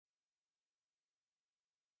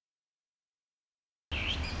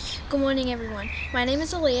Good morning everyone. My name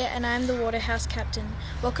is Aaliyah and I am the Waterhouse Captain.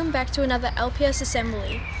 Welcome back to another LPS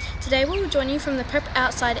Assembly. Today we will join you from the Prep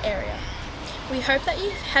Outside area. We hope that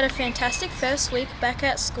you had a fantastic first week back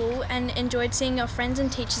at school and enjoyed seeing your friends and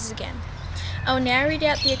teachers again. I will now read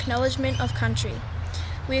out the Acknowledgement of Country.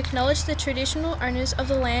 We acknowledge the traditional owners of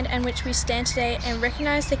the land on which we stand today and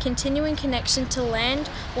recognise the continuing connection to land,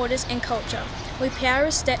 waters and culture. We pay our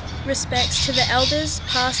respects to the elders,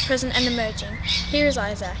 past, present and emerging. Here is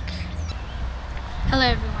Isaac. Hello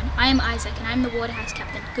everyone, I am Isaac and I am the Waterhouse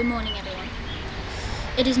Captain. Good morning everyone.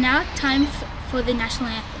 It is now time for the National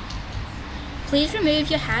Anthem. Please remove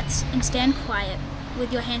your hats and stand quiet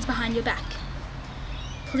with your hands behind your back.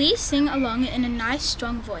 Please sing along in a nice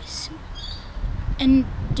strong voice and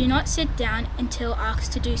do not sit down until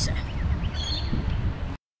asked to do so.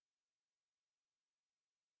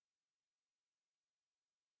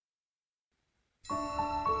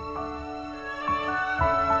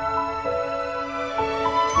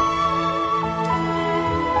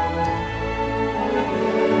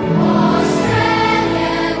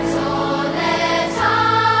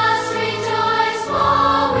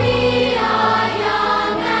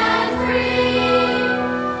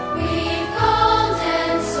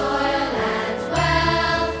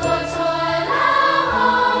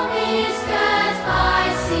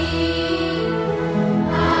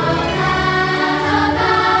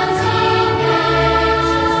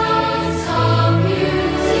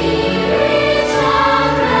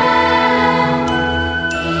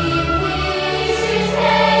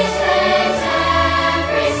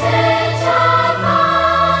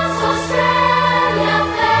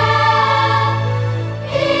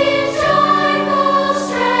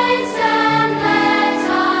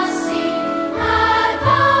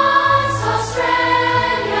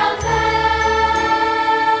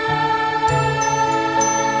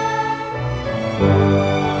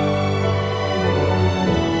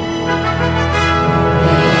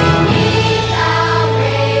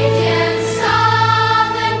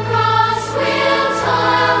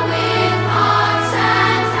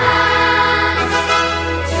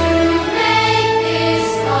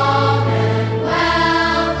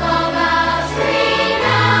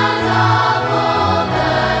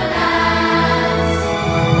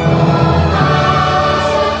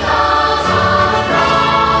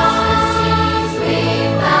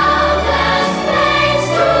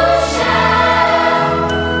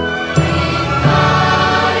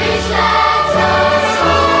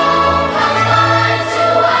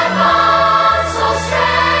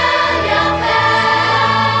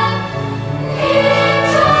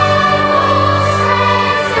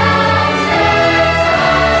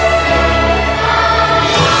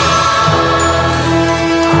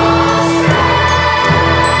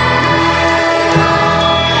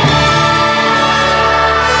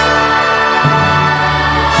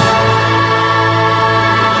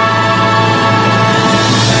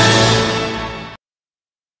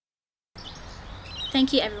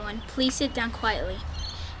 Thank you everyone. Please sit down quietly.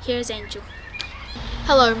 Here is Angel.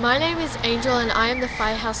 Hello, my name is Angel and I am the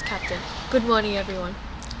Firehouse Captain. Good morning everyone.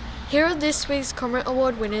 Here are this week's Comrade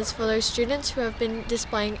Award winners for those students who have been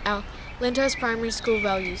displaying our Lyndhurst Primary School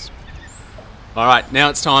values. Alright, now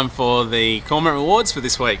it's time for the Cormorant Awards for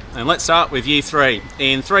this week. And let's start with Year 3.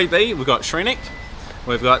 In 3B we've got Shrinik,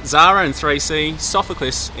 we've got Zara in 3C,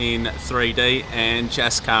 Sophocles in 3D and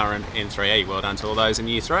Jaskaran in 3E. Well done to all those in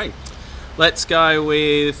Year 3. Let's go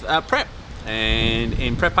with Prep, and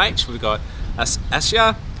in Prep H we've got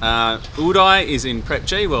Asya, Uday is in Prep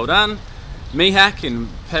G, well done, Mihak in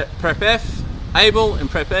Prep F, Abel in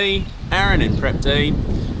Prep E, Aaron in Prep D,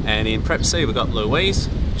 and in Prep C we've got Louise,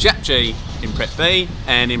 Japji in Prep B,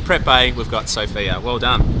 and in Prep A we've got Sophia, well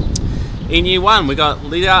done. In Year 1 we've got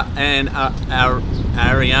Lydia and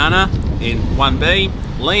Ariana in 1B,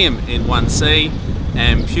 Liam in 1C,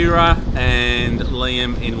 and Pura and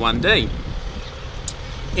Liam in 1D.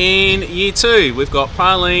 In Year 2 we've got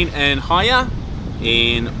Praline and Haya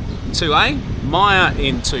in 2A, Maya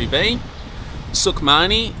in 2B,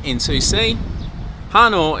 Sukmani in 2C,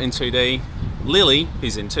 Hanor in 2D, Lily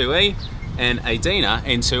who's in 2E, and Adina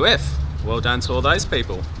in 2F. Well done to all those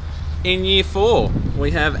people. In Year 4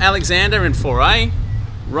 we have Alexander in 4A,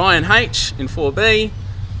 Ryan H in 4B,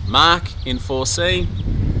 Mark in 4C,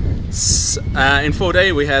 in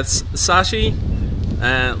 4D we have Sashi,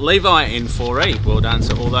 Levi in 4E. Well done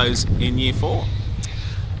to all those in Year 4.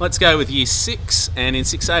 Let's go with Year 6, and in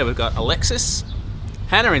 6A we've got Alexis,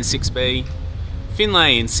 Hannah in 6B,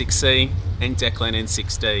 Finlay in 6C, and Declan in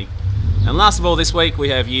 6D. And last of all this week we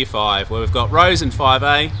have Year 5, where we've got Rose in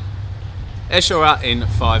 5A, Eshora in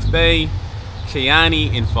 5B,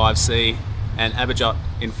 Kiani in 5C, and Abhijot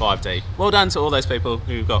in 5D. Well done to all those people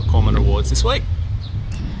who got Corman Awards this week.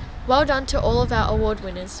 Well done to all of our award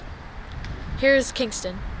winners. Here is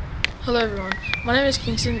Kingston. Hello everyone, my name is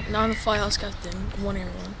Kingston and I'm the Firehouse Captain. Good morning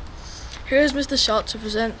everyone. Here is Mr. Schultz to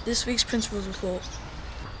present this week's Principal's Report.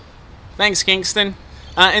 Thanks, Kingston.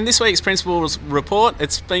 In this week's Principal's Report,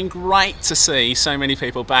 it's been great to see so many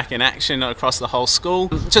people back in action across the whole school.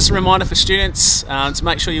 Just a reminder for students to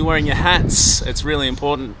make sure you're wearing your hats. It's really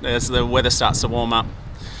important as the weather starts to warm up.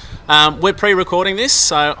 We're pre-recording this,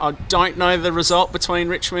 so I don't know the result between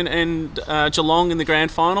Richmond and Geelong in the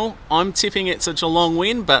grand final. I'm tipping it's a Geelong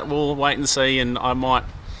win, but we'll wait and see, and I might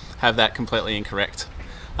have that completely incorrect.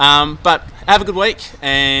 But have a good week,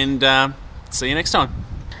 and see you next time.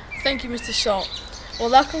 Thank you Mr. Schultz. Well,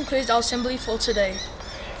 that concludes our assembly for today.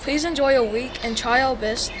 Please enjoy your week and try our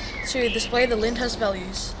best to display the Lyndhurst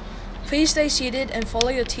values. Please stay seated and follow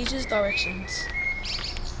your teacher's directions.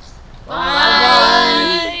 Bye.